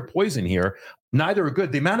currency. Pick your poison here. Neither are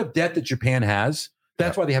good. The amount of debt that Japan has,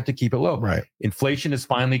 that's why they have to keep it low. Right. Inflation has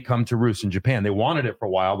finally come to roost in Japan. They wanted it for a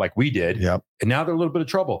while, like we did. And now they're a little bit of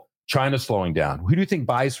trouble. China's slowing down. Who do you think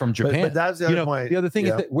buys from Japan? But that's the other point. The other thing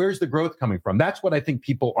is that where's the growth coming from? That's what I think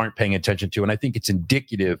people aren't paying attention to. And I think it's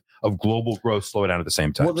indicative of global growth slowing down at the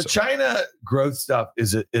same time. Well, the China growth stuff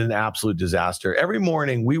is an absolute disaster. Every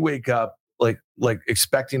morning we wake up like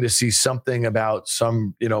expecting to see something about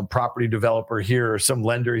some, property developer here or some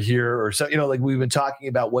lender here or some, like we've been talking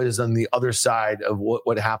about what is on the other side of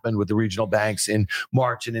what happened with the regional banks in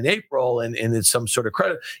March and in April. And it's some sort of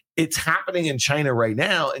credit. It's happening in China right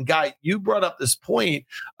now. And Guy, you brought up this point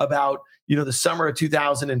about, the summer of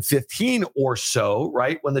 2015 or so,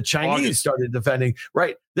 right? When the Chinese started defending,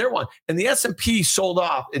 right? Their one. And the S&P sold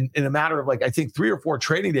off in a matter of I think 3 or 4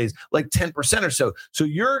 trading days, 10% or so. So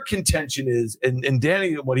your contention is, and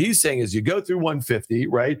Danny, what he's saying is you go through 150,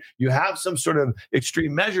 right? You have some sort of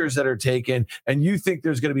extreme measures that are taken, and you think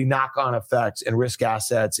there's going to be knock-on effects in risk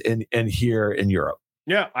assets in here in Europe.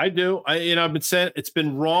 Yeah, I do. I've been saying it's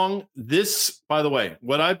been wrong. This, by the way,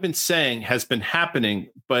 what I've been saying has been happening,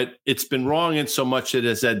 but it's been wrong in so much it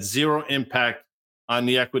has had zero impact on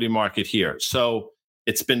the equity market here. So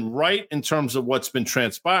it's been right in terms of what's been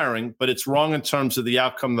transpiring, but it's wrong in terms of the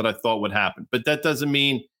outcome that I thought would happen. But that doesn't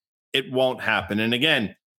mean it won't happen. And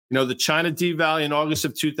again, the China devalue in August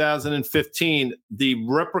of 2015, the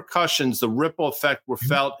repercussions, the ripple effect were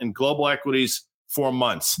felt in global equities for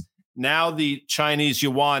months. Now the Chinese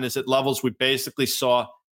yuan is at levels we basically saw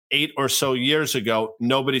 8 or so years ago.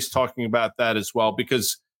 Nobody's talking about that as well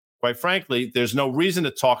because quite frankly, there's no reason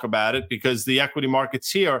to talk about it because the equity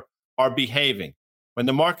markets here are behaving. When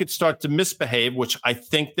the markets start to misbehave, which I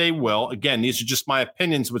think they will, again, these are just my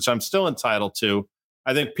opinions, which I'm still entitled to.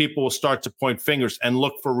 I think people will start to point fingers and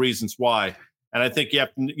look for reasons why. And I think you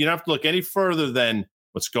don't have to look any further than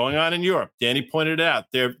what's going on in Europe. Danny pointed it out.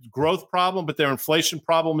 Their growth problem, but their inflation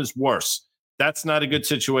problem is worse. That's not a good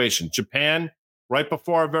situation. Japan, right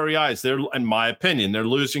before our very eyes, in my opinion, they're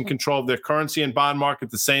losing control of their currency and bond market.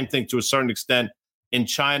 The same thing to a certain extent in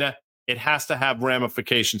China. It has to have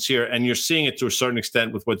ramifications here. And you're seeing it to a certain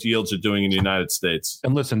extent with what yields are doing in the United States.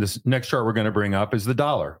 And listen, this next chart we're going to bring up is the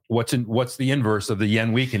dollar. What's the inverse of the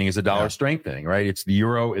yen weakening is the dollar strengthening, right? It's the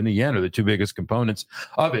euro and the yen are the two biggest components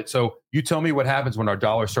of it. So you tell me what happens when our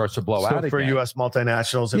dollar starts to blow out for again. U.S.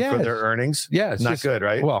 multinationals and for their earnings. Yeah, it's not just, good,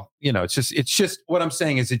 right? Well, it's just what I'm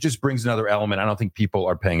saying is it just brings another element. I don't think people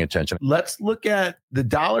are paying attention. Let's look at the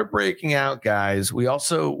dollar breaking out, guys. We got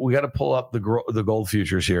to pull up the gold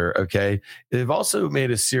futures here. Okay, they've also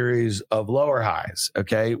made a series of lower highs.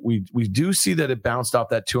 Okay, we do see that it bounced off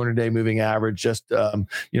that 200-day moving average, just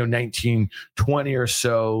 1920 or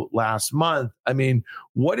so last month. I mean,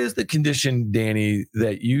 what is the condition, Danny,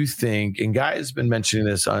 that you think? And Guy has been mentioning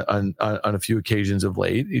this on a few occasions of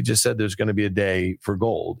late. He just said there's going to be a day for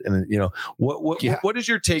gold, and what is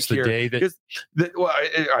your take here? All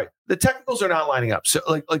right, the technicals are not lining up. So,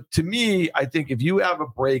 like to me, I think if you have a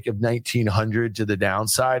break of 1900 to the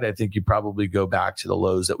downside, I think you probably go back to the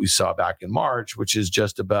lows that we saw back in March, which is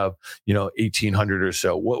just above 1800 or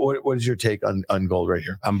so. What is your take on gold right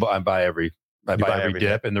here? I buy every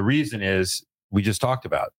dip, and the reason is, we just talked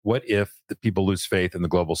about, what if the people lose faith in the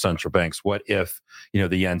global central banks? What if, the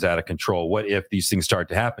yen's out of control? What if these things start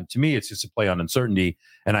to happen? To me, it's just a play on uncertainty.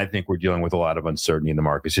 And I think we're dealing with a lot of uncertainty in the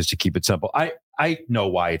markets, just to keep it simple. I know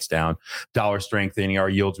why it's down. Dollar strengthening, our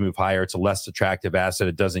yields move higher. It's a less attractive asset.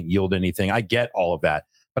 It doesn't yield anything. I get all of that,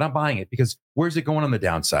 but I'm buying it because where's it going on the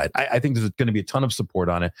downside? I think there's going to be a ton of support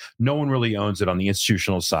on it. No one really owns it on the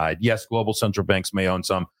institutional side. Yes, global central banks may own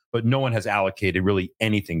some, but no one has allocated really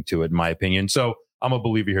anything to it, in my opinion. So I'm a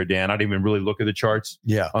believer here, Dan. I didn't even really look at the charts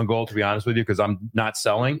on gold, to be honest with you, because I'm not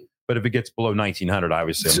selling. But if it gets below 1900,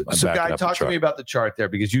 obviously, I'm so Guy, talk to me about the chart there,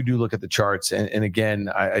 because you do look at the charts. And again,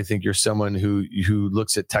 I think you're someone who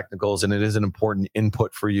looks at technicals, and it is an important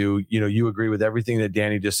input for you. You agree with everything that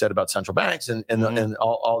Danny just said about central banks and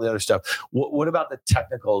all the other stuff. What about the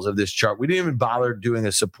technicals of this chart? We didn't even bother doing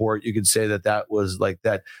a support. You could say that was like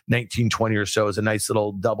that 1920 or so is a nice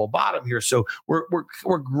little double bottom here. So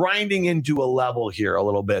we're grinding into a level here a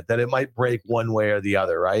little bit that it might break one way or the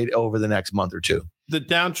other, right, over the next month or two. The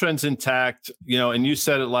downtrend's intact, and you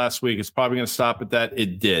said it last week. It's probably going to stop at that.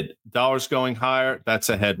 It did. Dollars going higher, that's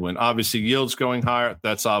a headwind. Obviously, yields going higher,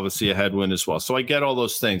 that's obviously a headwind as well. So I get all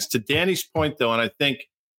those things. To Danny's point, though, and I think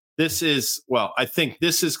this is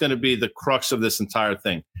going to be the crux of this entire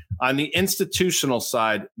thing. On the institutional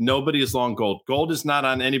side, nobody is long gold. Gold is not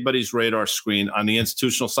on anybody's radar screen on the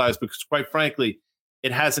institutional side because, quite frankly,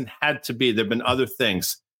 it hasn't had to be. There have been other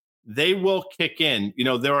things. They will kick in.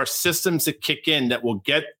 There are systems that kick in that will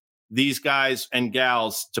get these guys and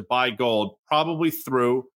gals to buy gold, probably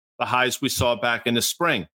through the highs we saw back in the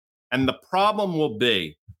spring. And the problem will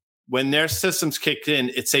be when their systems kick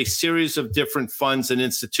in, it's a series of different funds and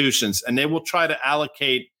institutions, and they will try to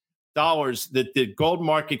allocate dollars that the gold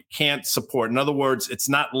market can't support. In other words, it's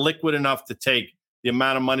not liquid enough to take the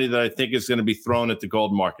amount of money that I think is going to be thrown at the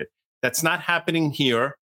gold market. That's not happening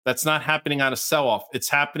here. That's not happening on a sell-off. It's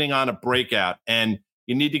happening on a breakout. And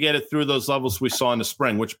you need to get it through those levels we saw in the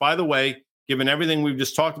spring, which, by the way, given everything we've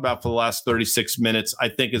just talked about for the last 36 minutes, I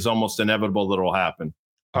think is almost inevitable that it'll happen.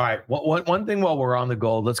 All right. One thing while we're on the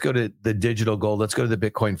gold, let's go to the digital gold. Let's go to the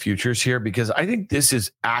Bitcoin futures here, because I think this is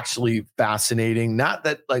actually fascinating. Not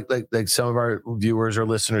that like some of our viewers or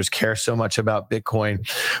listeners care so much about Bitcoin,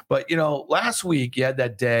 but last week you had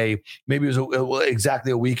that day, maybe it was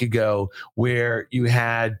exactly a week ago, where you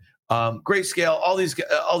had Grayscale,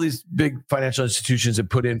 all these big financial institutions have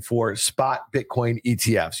put in for spot Bitcoin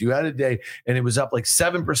ETFs. You had a day and it was up like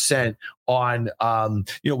 7% on,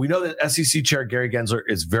 we know that SEC Chair Gary Gensler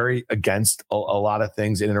is very against a lot of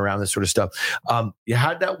things in and around this sort of stuff. You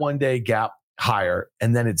had that one day gap higher,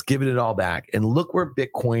 and then it's giving it all back. And look where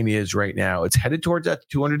Bitcoin is right now. It's headed towards that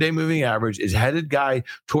 200-day moving average. It's headed, Guy,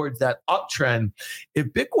 towards that uptrend.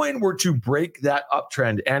 If Bitcoin were to break that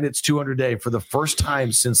uptrend and its 200-day for the first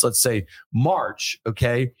time since, let's say, March,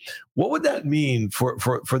 okay, what would that mean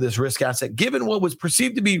for this risk asset, given what was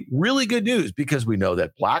perceived to be really good news? Because we know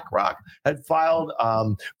that BlackRock had filed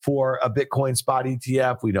for a Bitcoin spot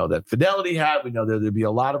ETF. We know that Fidelity had. We know that there'd be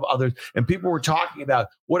a lot of others. And people were talking about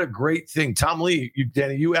what a great thing. Tom Lee,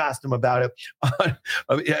 Danny, you asked him about it.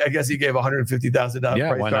 I guess he gave $150,000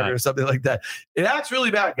 price target or something like that. It acts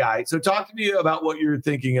really bad, guy. So talk to me about what you're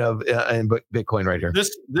thinking of in Bitcoin right here.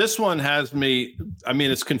 This one has me, I mean,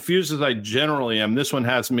 as confused as I generally am, this one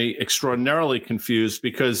has me extraordinarily confused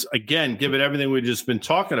because, again, given everything we've just been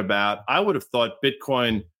talking about, I would have thought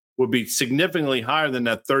Bitcoin would be significantly higher than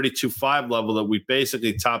that 32.5 level that we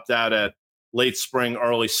basically topped out at late spring,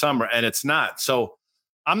 early summer, and it's not. So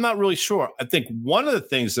I'm not really sure. I think one of the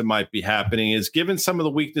things that might be happening is, given some of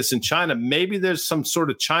the weakness in China, maybe there's some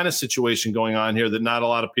sort of China situation going on here that not a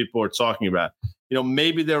lot of people are talking about.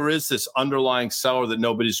 Maybe there is this underlying seller that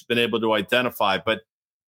nobody's been able to identify, but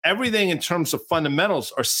everything in terms of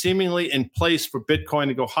fundamentals are seemingly in place for Bitcoin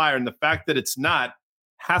to go higher. And the fact that it's not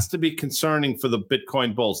has to be concerning for the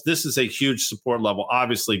Bitcoin bulls. This is a huge support level,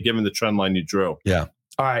 obviously, given the trend line you drew. Yeah.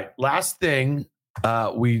 All right. Last thing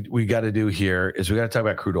we got to do here is we got to talk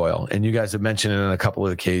about crude oil. And you guys have mentioned it on a couple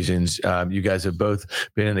of occasions. You guys have both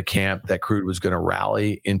been in the camp that crude was going to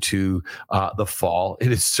rally into the fall.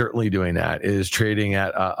 It is certainly doing that. It is trading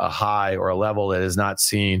at a high or a level that is not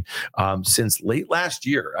seen since late last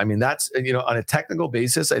year. I mean, that's, on a technical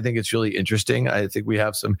basis, I think it's really interesting. I think we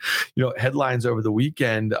have some, headlines over the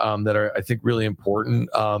weekend that are, I think, really important,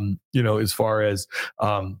 as far as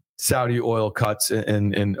Saudi oil cuts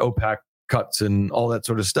and OPEC cuts and all that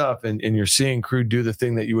sort of stuff. And you're seeing crude do the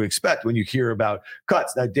thing that you would expect when you hear about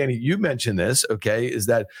cuts. Now, Danny, you mentioned this, okay, is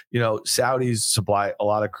that, Saudis supply a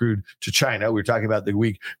lot of crude to China. We were talking about the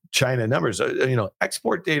weak China numbers.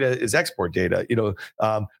 Export data is export data.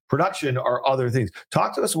 Production are other things.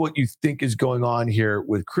 Talk to us what you think is going on here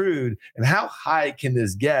with crude and how high can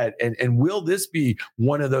this get? And will this be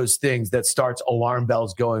one of those things that starts alarm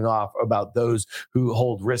bells going off about those who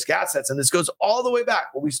hold risk assets? And this goes all the way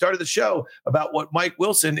back when we started the show about what Mike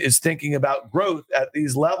Wilson is thinking about growth at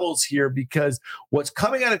these levels here, because what's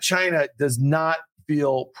coming out of China does not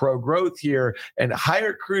feel pro-growth here, and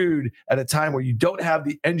higher crude at a time where you don't have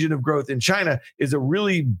the engine of growth in China is a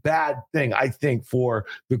really bad thing, I think, for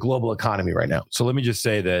the global economy right now. So let me just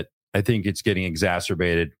say that I think it's getting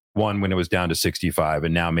exacerbated. One, when it was down to 65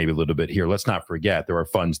 and now maybe a little bit here. Let's not forget there are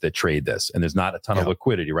funds that trade this and there's not a ton of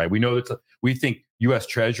liquidity, right? We know that we think U.S.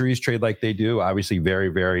 Treasuries trade like they do, obviously very,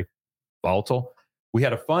 very volatile. We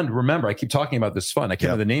had a fund, remember, I keep talking about this fund. I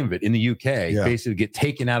can't remember the name of it, in the UK, basically get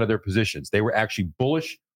taken out of their positions. They were actually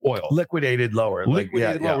bullish oil. Liquidated lower.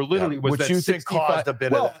 Literally. Was which you think caused a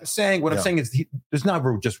bit of that. I'm saying is there's not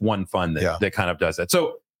just one fund that kind of does that.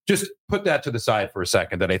 So just put that to the side for a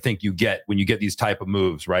second, that I think you get when you get these type of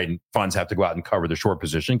moves, right? And funds have to go out and cover the short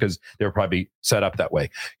position because they're probably set up that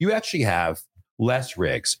way. You actually have less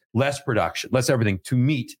rigs, less production, less everything to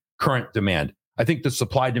meet current demand. I think the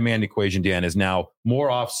supply-demand equation, Dan, is now more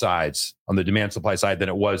offsides on the demand-supply side than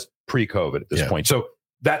it was pre-COVID at this point. So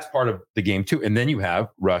that's part of the game too. And then you have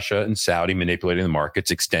Russia and Saudi manipulating the markets,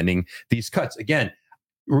 extending these cuts. Again,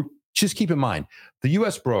 just keep in mind, the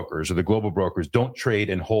U.S. brokers or the global brokers don't trade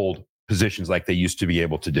and hold positions like they used to be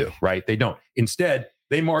able to do, right? They don't. Instead,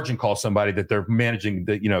 they margin call somebody that they're managing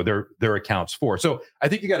their accounts for. So I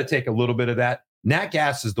think you got to take a little bit of that. Nat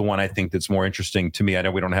gas is the one I think that's more interesting to me. I know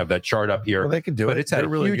we don't have that chart up here. Well, they can do but it. It's had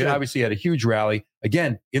obviously had a huge rally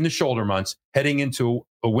again in the shoulder months, heading into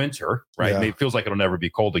a winter, right? And it feels like it'll never be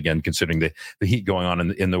cold again, considering the heat going on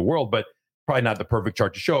in the world. But probably not the perfect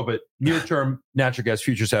chart to show. But near-term natural gas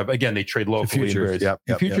futures have, again, they trade locally.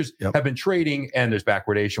 The futures have been trading, and there's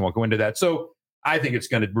backwardation. We'll go into that. So I think it's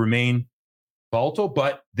going to remain volatile,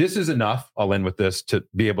 but this is enough, I'll end with this, to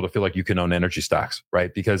be able to feel like you can own energy stocks,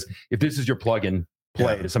 right? Because if this is your plug-in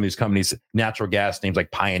play to some of these companies, natural gas names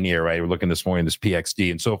like Pioneer, right? We're looking this morning, this PXD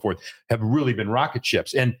and so forth, have really been rocket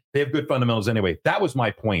ships, and they have good fundamentals anyway. That was my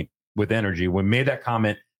point with energy. When we made that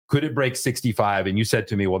comment, could it break 65? And you said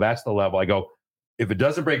to me, well, that's the level. I go, if it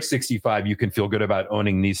doesn't break 65, you can feel good about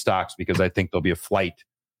owning these stocks, because I think there'll be a flight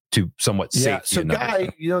to somewhat safety. So, Guy,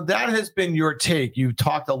 that has been your take. You've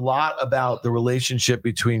talked a lot about the relationship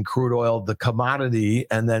between crude oil, the commodity,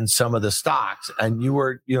 and then some of the stocks. And you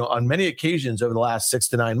were, on many occasions over the last 6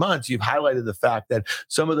 to 9 months, you've highlighted the fact that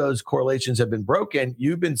some of those correlations have been broken.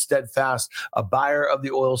 You've been steadfast, a buyer of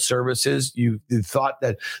the oil services. You thought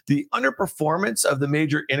that the underperformance of the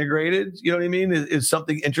major integrated, is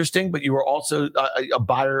something interesting, but you were also a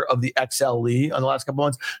buyer of the XLE on the last couple of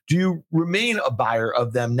months. Do you remain a buyer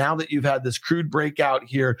of them now that you've had this crude breakout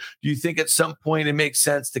here, do you think at some point it makes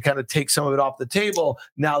sense to kind of take some of it off the table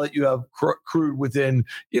now that you have crude within,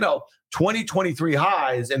 2023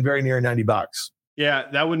 highs and very near $90? Yeah,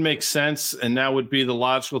 that would make sense, and that would be the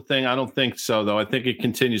logical thing. I don't think so, though. I think it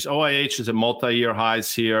continues. OIH is at multi-year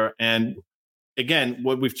highs here. And again,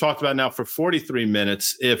 what we've talked about now for 43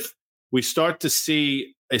 minutes, if we start to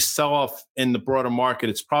see a sell-off in the broader market,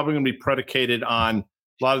 it's probably going to be predicated on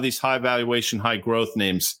a lot of these high valuation, high growth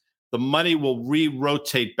names. The money will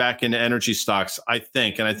re-rotate back into energy stocks, I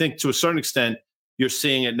think. And I think to a certain extent, you're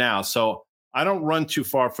seeing it now. So I don't run too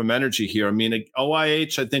far from energy here. I mean,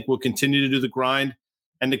 OIH, I think, will continue to do the grind.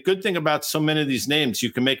 And the good thing about so many of these names,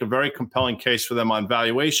 you can make a very compelling case for them on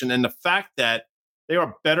valuation. And the fact that they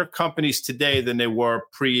are better companies today than they were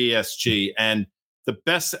pre-ESG. And the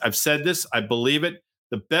best, I've said this, I believe it,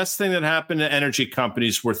 the best thing that happened to energy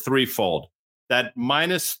companies were threefold. That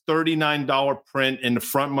minus $39 print in the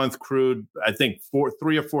front month crude, I think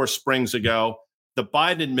 3 or 4 springs ago, the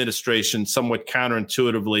Biden administration, somewhat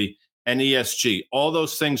counterintuitively, and ESG. All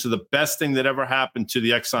those things are the best thing that ever happened to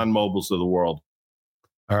the Exxon Mobils of the world.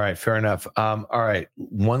 All right, fair enough. All right,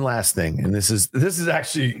 one last thing, and this is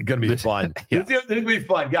actually going to be fun. Yeah. This is going to be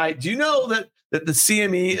fun, guy. Do you know that the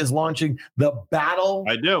CME is launching the battle?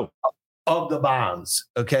 I do. Of the bonds.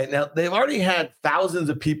 Okay. Now they've already had thousands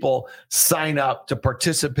of people sign up to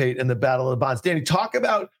participate in the battle of the bonds. Danny, talk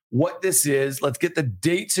about what this is. Let's get the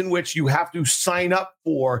dates in which you have to sign up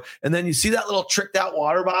for. And then you see that little tricked out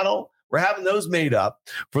water bottle? We're having those made up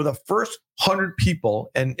for the first 100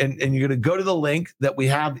 people. And you're going to go to the link that we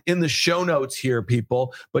have in the show notes here,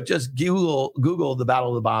 people. But just Google the Battle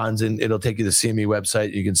of the Bonds, and it'll take you to the CME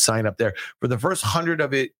website. You can sign up there. For the first 100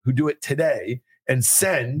 of it who do it today and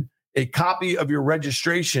send a copy of your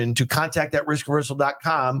registration to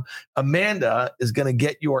contact@riskreversal.com, Amanda is going to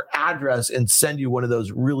get your address and send you one of those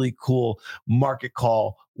really cool market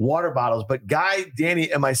call water bottles. But Guy, Danny,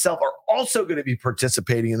 and myself are also going to be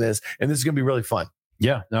participating in this, and this is going to be really fun.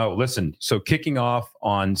 Yeah, no, listen. So kicking off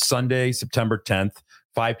on Sunday, September 10th,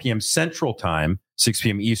 5 p.m. Central Time, 6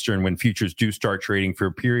 p.m. Eastern, when futures do start trading for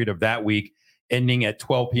a period of that week, ending at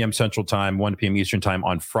 12 p.m. Central Time, 1 p.m. Eastern Time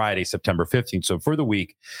on Friday, September 15th. So for the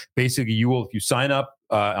week, basically, you will, if you sign up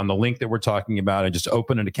on the link that we're talking about and just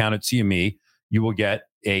open an account at CME, you will get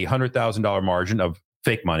a $100,000 margin of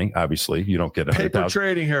fake money. Obviously, you don't get a paper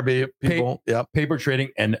trading here, people. Yep, paper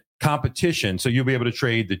trading and competition. So you'll be able to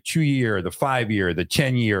trade the 2-year, the 5-year, the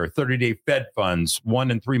 10-year, 30-day Fed funds, 1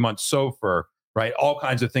 and 3 month SOFR, right? All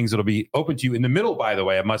kinds of things that'll be open to you in the middle. By the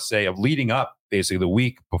way, I must say, of leading up basically the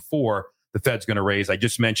week before the Fed's going to raise. I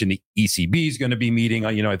just mentioned the ECB is going to be meeting,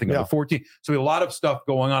 I think on the 14th. So a lot of stuff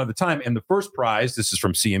going on at the time. And the first prize, this is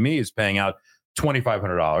from CME, is paying out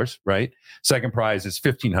 $2,500, right? Second prize is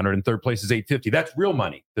 $1,500, and third place is $850. That's real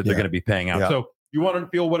money that they're going to be paying out. So you want to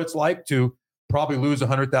feel what it's like to probably lose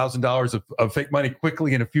 $100,000 of fake money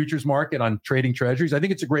quickly in a futures market on trading treasuries. I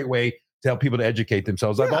think it's a great way to help people to educate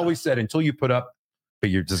themselves. I've always said, until you put up, but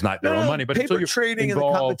you're just not their own money. But paper trading and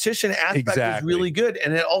the competition aspect is really good.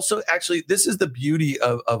 And it also actually, this is the beauty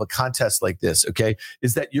of a contest like this, okay,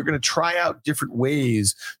 is that you're going to try out different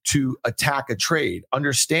ways to attack a trade,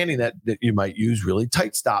 understanding that you might use really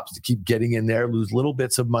tight stops to keep getting in there, lose little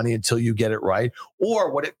bits of money until you get it right,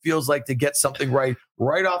 or what it feels like to get something right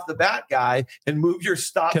off the bat, Guy, and move your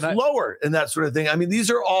stops lower and that sort of thing. I mean, this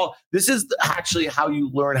is actually how you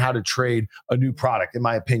learn how to trade a new product, in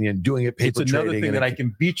my opinion, doing it paper trading. It's another thing that I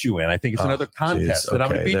can beat you in. I think it's another contest that I'm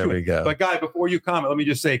going to beat you in. Go. But Guy, before you comment, let me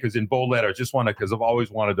just say, because in bold letters, because I've always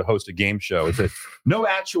wanted to host a game show, it says no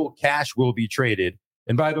actual cash will be traded.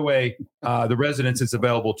 And by the way, the residence is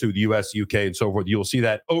available to the US, UK, and so forth. You'll see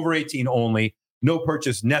that over 18 only, no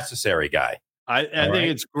purchase necessary, Guy. I think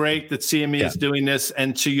it's great that CME is doing this.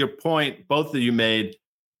 And to your point, both of you made,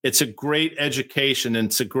 it's a great education, and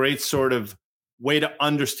it's a great sort of way to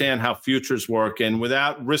understand how futures work. And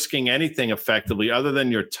without risking anything effectively other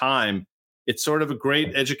than your time, it's sort of a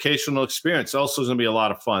great educational experience. Also, it's going to be a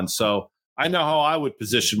lot of fun. So I know how I would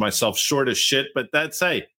position myself, short as shit, but that's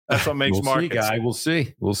what makes markets. Guy. We'll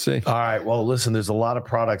see. All right. Well, listen, there's a lot of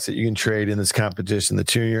products that you can trade in this competition. The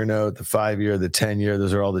 2-year note, the 5-year, the 10-year.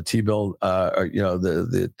 Those are all the T-bill,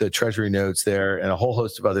 the treasury notes there, and a whole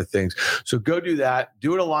host of other things. So go do that.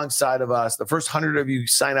 Do it alongside of us. The first 100 of you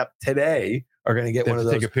sign up today are going to get one of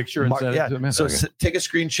those. Take a picture and send it to Amanda. So take a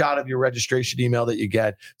screenshot of your registration email that you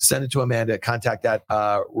get, send it to Amanda, contact at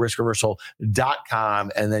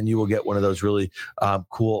riskreversal.com, and then you will get one of those really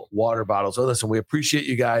cool water bottles. So listen, we appreciate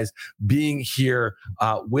you guys being here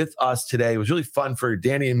with us today. It was really fun for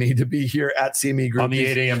Danny and me to be here at CME Group. On the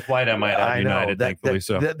 8 a.m. flight, I might have United, thankfully.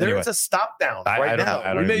 There is a stop down right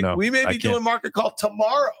now. We may be doing market call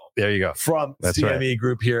tomorrow. There you go. From CME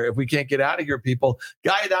Group here. If we can't get out of here, people.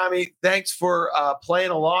 Guy Adami, thanks for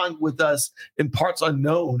playing along with us in parts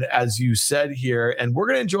unknown, as you said here. And we're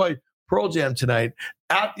going to enjoy Pearl Jam tonight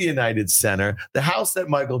at the United Center, the house that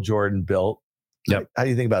Michael Jordan built. Yep. How do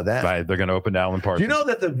you think about that? Right. They're going to open Allen Park. Do you know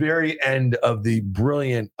that the very end of the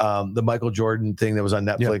brilliant, the Michael Jordan thing that was on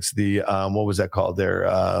Netflix, the what was that called there?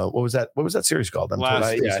 What was that series called? The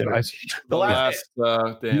Last Dance.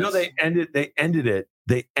 You know, they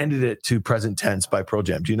ended it to present tense by Pearl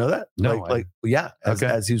Jam. Do you know that? No. As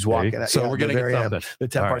he was walking. So we're going to get something. The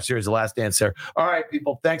 10-part series, The Last Dance there. All right,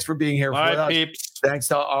 people. Thanks for being here. Peeps. Thanks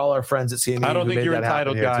to all our friends at CME. I don't think you're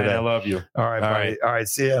entitled, guy. I love you. All right, buddy. All right.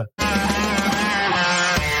 See ya.